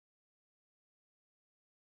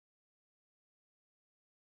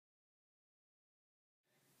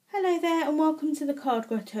Hello there and welcome to the Card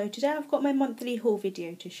Grotto. Today I've got my monthly haul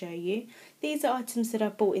video to show you. These are items that I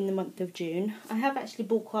bought in the month of June. I have actually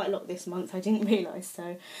bought quite a lot this month, I didn't realise,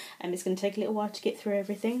 so it's going to take a little while to get through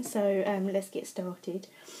everything, so let's get started.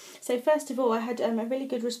 So first of all, I had a really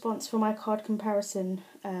good response for my card comparison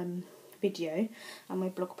video and my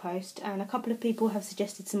blog post, and a couple of people have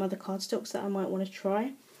suggested some other cardstocks that I might want to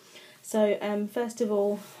try. So first of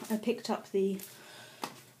all, I picked up the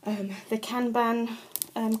Kanban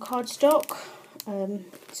cardstock.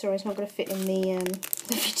 Sorry, it's not going to fit in the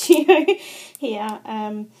video here.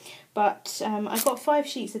 But I got 5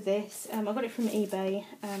 sheets of this. I got it from eBay.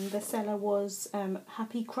 The seller was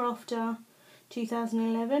Happy Crafter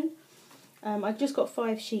 2011. I just got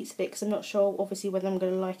 5 sheets of it because I'm not sure, obviously, whether I'm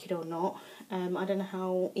going to like it or not. I don't know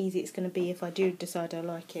how easy it's going to be if I do decide I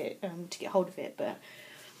like it to get hold of it. But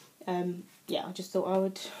yeah, I just thought I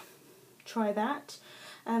would try that.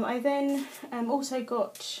 I then also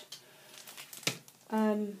got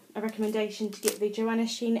a recommendation to get the Joanna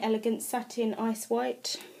Sheen Elegant Satin Ice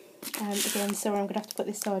White. Again, sorry, I'm going to have to put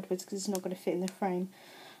this sideways because it's not going to fit in the frame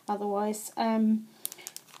otherwise.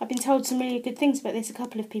 I've been told some really good things about this. A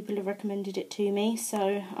couple of people have recommended it to me, so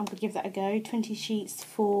I'm going to give that a go. 20 sheets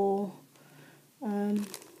for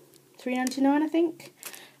 $3.99, I think.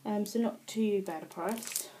 So not too bad a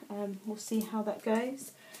price. We'll see how that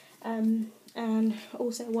goes. And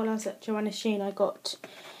also, while I was at Joanna Sheen, I got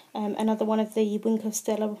another one of the Wink of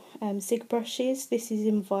Stella Zig brushes. This is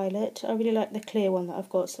in violet. I really like the clear one that I've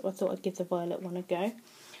got, so I thought I'd give the violet one a go.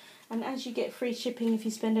 And as you get free shipping if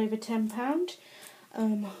you spend over £10,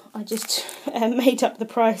 I just made up the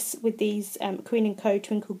price with these Queen & Co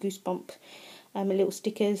Twinkle Goosebump little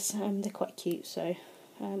stickers. They're quite cute, so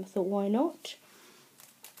I thought, why not?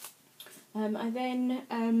 I then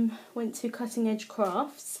went to Cutting Edge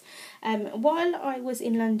Crafts. While I was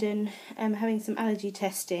in London having some allergy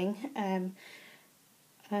testing,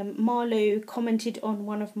 Marlu commented on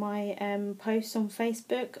one of my posts on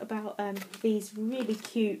Facebook about these really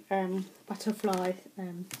cute butterfly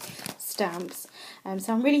stamps.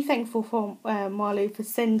 So I'm really thankful for Marlu for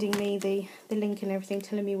sending me the link and everything,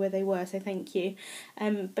 telling me where they were, so thank you.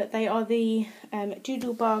 But they are the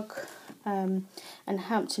Doodlebug and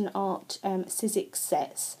Hampton Art Sizzix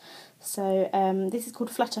sets. So this is called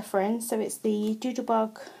Flutter Friends. So it's the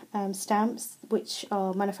Doodlebug stamps, which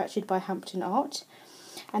are manufactured by Hampton Art.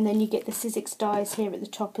 And then you get the Sizzix dies here at the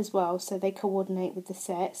top as well, so they coordinate with the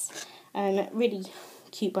sets. Really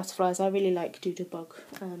cute butterflies. I really like Doodlebug,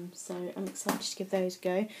 so I'm excited to give those a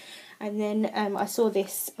go. And then I saw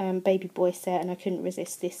this baby boy set, and I couldn't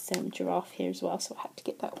resist this giraffe here as well, so I had to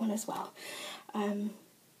get that one as well.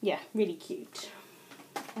 Yeah, really cute.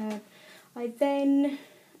 I then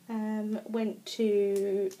went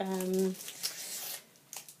to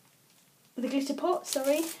the glitter pot,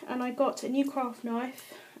 and I got a new craft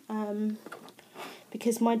knife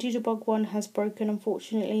because my Doodlebug one has broken,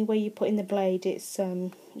 unfortunately. Where you put in the blade, it's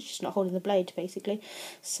just not holding the blade, basically.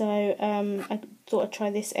 So I thought I'd try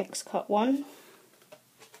this X-Cut one.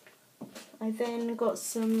 I then got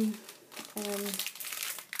some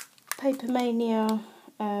Paper Mania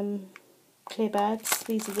clear bags.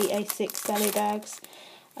 These are the A6 Dally bags.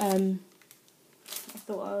 I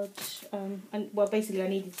thought well, basically I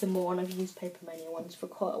needed some more, and I've used Paper Mania ones for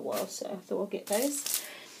quite a while, so I thought I'd get those.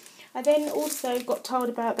 I then also got told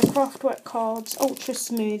about the Craftwork Cards Ultra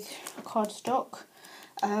Smooth cardstock.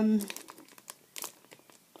 I've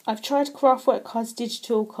tried Craftwork Cards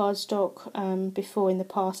digital cardstock before in the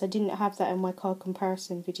past. I didn't have that in my card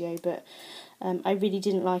comparison video, but I really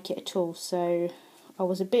didn't like it at all, so I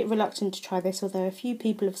was a bit reluctant to try this, although a few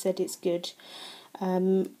people have said it's good.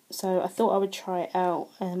 So I thought I would try it out.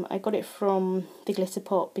 I got it from the Glitter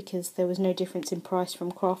Pot because there was no difference in price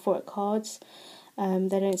from Craftwork Cards.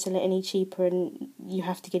 They don't sell it any cheaper, and you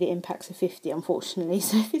have to get it in packs of 50, unfortunately,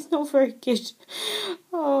 so if it's not very good,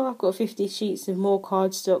 oh, I've got 50 sheets of more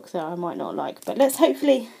cardstock that I might not like, but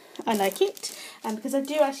hopefully I like it, because I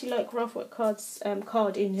do actually like Craftwork Cards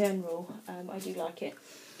card in general. I do like it.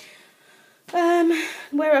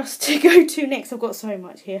 Where else to go to next? I've got so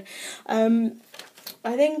much here.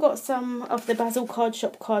 I then got some of the Basil Card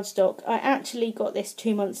Shop cardstock. I actually got this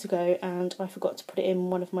 2 months ago, and I forgot to put it in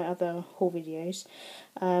one of my other haul videos.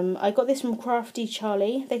 I got this from Crafty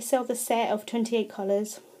Charlie. They sell the set of 28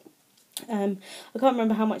 colours. I can't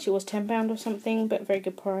remember how much it was, £10 or something, but very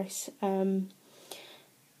good price.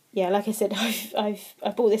 Yeah, like I said, I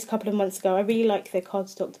bought this a couple of months ago. I really like the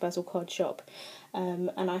cardstock, the Basil Card Shop, and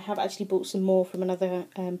I have actually bought some more from another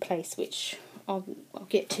place, which I'll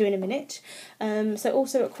get to in a minute. So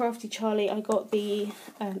also at Crafty Charlie I got the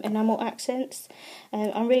enamel accents.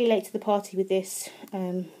 I'm really late to the party with this,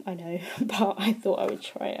 I know, but I thought I would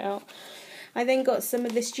try it out. I then got some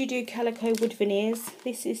of the Studio Calico wood veneers.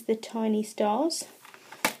 This is the Tiny Stars.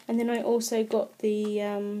 And then I also got the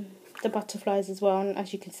butterflies as well, and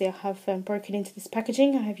as you can see I have broken into this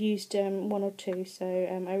packaging. I have used one or two, so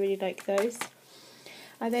I really like those.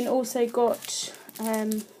 I then also got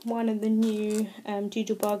one of the new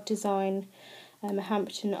Doodlebug Design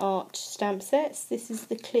Hampton Art stamp sets. This is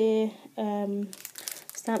the clear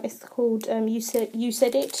stamp. It's called You Said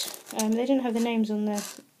It. They didn't have the names on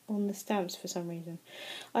the stamps for some reason.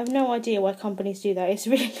 I have no idea why companies do that. It's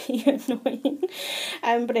really annoying.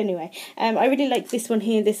 But anyway, I really like this one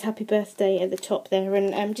here, this happy birthday at the top there,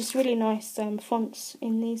 and just really nice fonts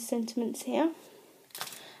in these sentiments here.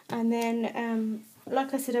 And then,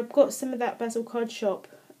 like I said, I've got some of that Basil Card Shop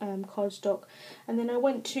cardstock, and then I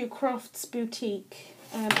went to Crafts Boutique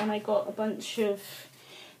and I got a bunch of,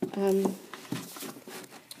 let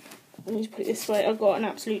me just put it this way, I got an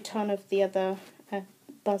absolute ton of the other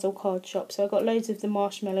Basil Card Shop. So I got loads of the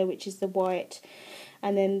marshmallow, which is the white,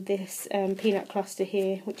 and then this peanut cluster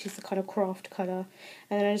here, which is the kind of craft colour,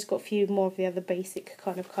 and then I just got a few more of the other basic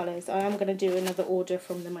kind of colours. I am going to do another order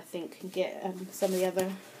from them, I think, and get some of the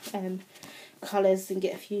other colours and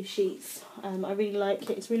get a few sheets. I really like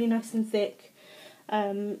it. It's really nice and thick,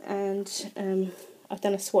 and I've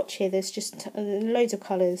done a swatch here. There's just loads of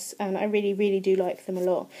colours, and I really do like them a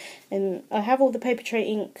lot. And I have all the paper tray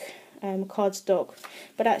ink cardstock,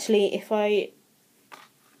 but actually if I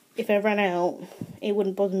ran out it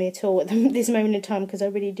wouldn't bother me at all at this moment in time, because I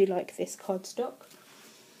really do like this cardstock.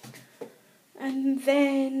 And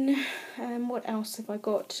then what else have I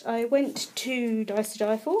got? I went to Dice to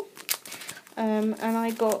Die For, and I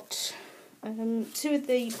got two of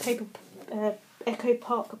the paper Echo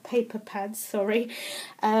Park paper pads, sorry,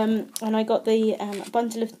 and I got the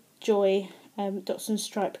Bundle of Joy Dots and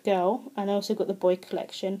Stripe Girl, and I also got the boy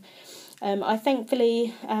collection. I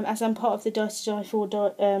thankfully, as I'm part of the Dice to Die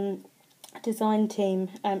For design team,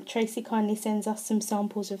 Tracy kindly sends us some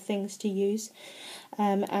samples of things to use,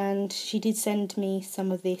 and she did send me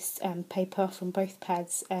some of this paper from both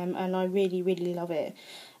pads, and I really love it.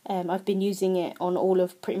 I've been using it on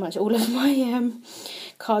pretty much all of my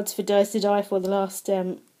cards for Dice to Die For the last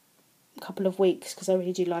couple of weeks, because I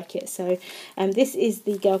really do like it. So this is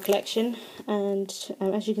the girl collection, and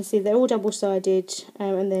as you can see they're all double-sided,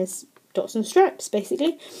 and there's dots and stripes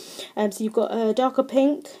basically. So you've got a darker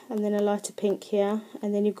pink and then a lighter pink here,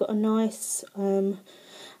 and then you've got a nice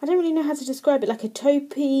I don't really know how to describe it, like a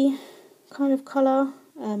taupey kind of colour,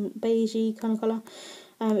 beigey kind of colour.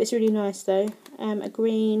 It's really nice though. A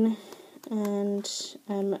green and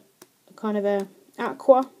kind of a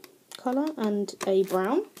aqua colour and a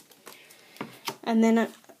brown. And then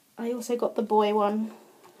I also got the boy one.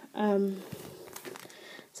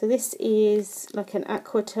 So this is like an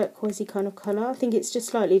aqua turquoisey kind of colour. I think it's just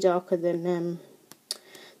slightly darker than the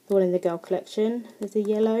one in the girl collection. There's a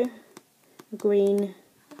yellow, a green,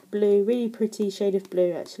 blue, really pretty shade of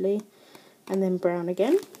blue actually, and then brown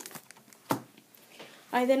again.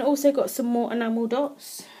 I then also got some more enamel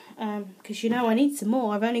dots, because you know I need some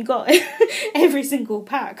more. I've only got every single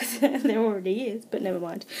pack, there already is, but never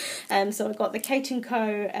mind. So I got the Kate &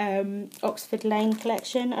 Co Oxford Lane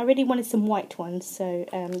collection. I really wanted some white ones, so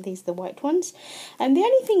these are the white ones. And the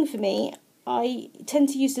only thing for me, I tend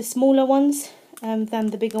to use the smaller ones than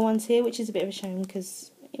the bigger ones here, which is a bit of a shame,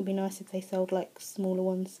 because it would be nice if they sold like smaller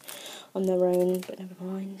ones on their own, but never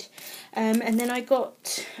mind. And then I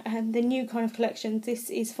got the new kind of collection. This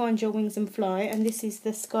is Find Your Wings and Fly, and this is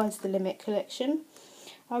the Sky's the Limit collection.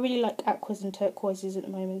 I really like aquas and turquoises at the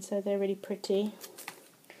moment, so they're really pretty.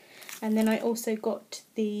 And then I also got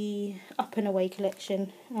the Up and Away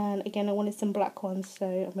collection, and again I wanted some black ones, so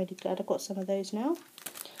I'm really glad I got some of those now.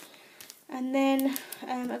 And then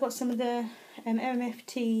I got some of the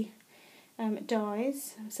MFT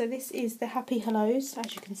dies. So this is the Happy Hellos.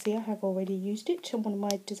 As you can see, I have already used it on one of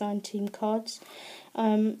my design team cards.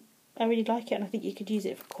 I really like it, and I think you could use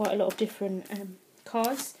it for quite a lot of different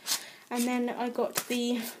cards. And then I got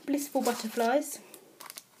the Blissful Butterflies.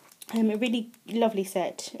 A really lovely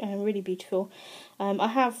set, really beautiful. I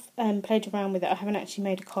have played around with it. I haven't actually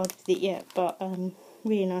made a card with it yet, but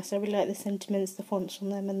really nice. I really like the sentiments, the fonts on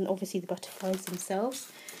them, and obviously the butterflies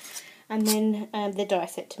themselves. And then the die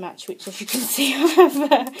set to match, which as you can see I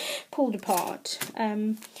have pulled apart.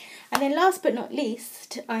 And then last but not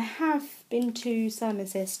least, I have been to Simon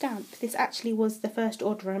Says Stamp. This actually was the first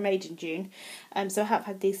order I made in June, so I have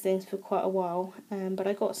had these things for quite a while, but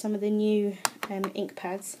I got some of the new ink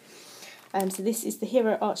pads. So this is the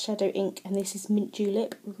Hero Art Shadow ink, and this is Mint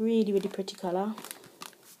Julep. Really, really pretty colour.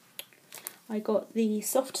 I got the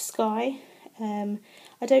Soft Sky.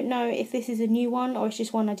 I don't know if this is a new one or it's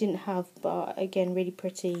just one I didn't have, but again, really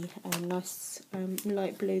pretty, nice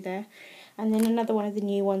light blue there. And then another one of the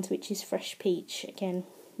new ones, which is Fresh Peach. Again,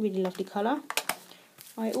 really lovely colour.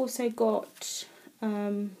 I also got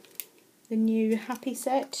the new Happy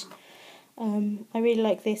set. I really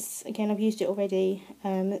like this. Again, I've used it already.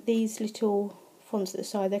 These little fonts at the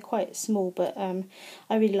side, they're quite small, but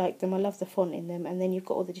I really like them. I love the font in them. And then you've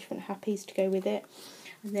got all the different Happies to go with it.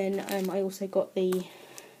 And then I also got the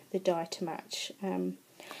die to match, and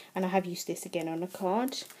I have used this again on a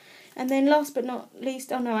card. And then last but not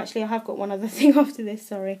least, oh no, actually I have got one other thing after this,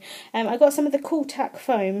 sorry. I got some of the Cool Tack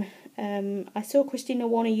foam. I saw Christina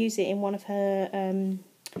Warner use it in one of her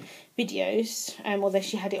videos, although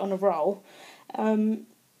she had it on a roll,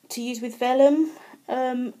 to use with vellum,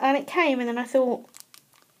 and it came, and then I thought,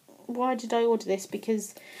 why did I order this?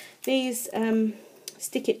 Because these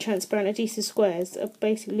Stick It transparent adhesive squares are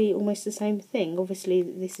basically almost the same thing. Obviously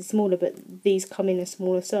this is smaller, but these come in a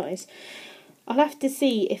smaller size. I'll have to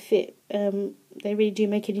see if it they really do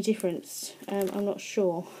make any difference. I'm not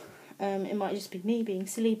sure. It might just be me being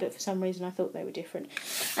silly, but for some reason I thought they were different.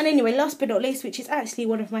 And anyway, last but not least, which is actually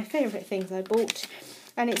one of my favourite things I bought,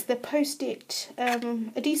 and it's the Post-it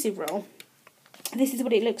adhesive roll. This is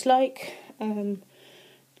what it looks like. A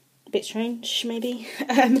bit strange maybe,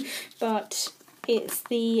 but it's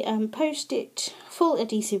the Post-it full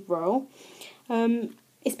adhesive roll.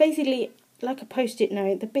 It's basically like a Post-it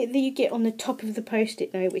note. The bit that you get on the top of the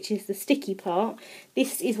Post-it note, which is the sticky part,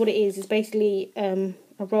 this is what it is. It's basically a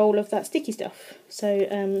roll of that sticky stuff. So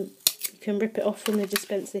you can rip it off from the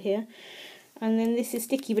dispenser here. And then this is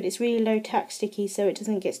sticky, but it's really low tack sticky, so it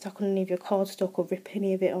doesn't get stuck on any of your cardstock or rip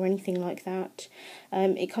any of it or anything like that.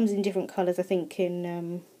 It comes in different colours, I think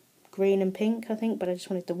in green and pink, I think, but I just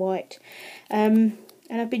wanted the white. And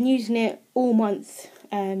I've been using it all month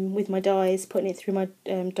with my dies, putting it through my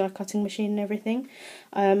die cutting machine and everything.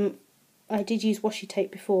 I did use washi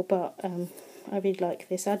tape before, but I really like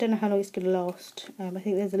this. I don't know how long it's going to last. I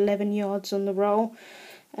think there's 11 yards on the roll.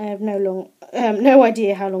 I have no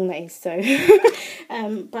idea how long that is, so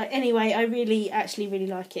but anyway, I actually really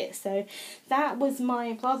like it. So that was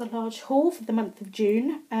my rather large haul for the month of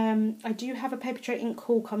June. I do have a paper tray ink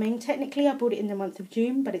haul coming. Technically I bought it in the month of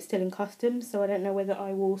June, but it's still in customs, so I don't know whether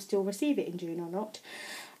I will still receive it in June or not.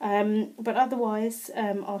 But otherwise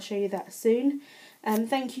I'll show you that soon.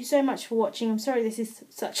 Thank you so much for watching. I'm sorry this is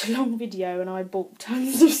such a long video and I bought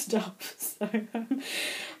tons of stuff, so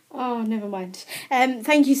oh, never mind.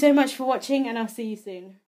 Thank you so much for watching, and I'll see you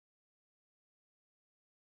soon.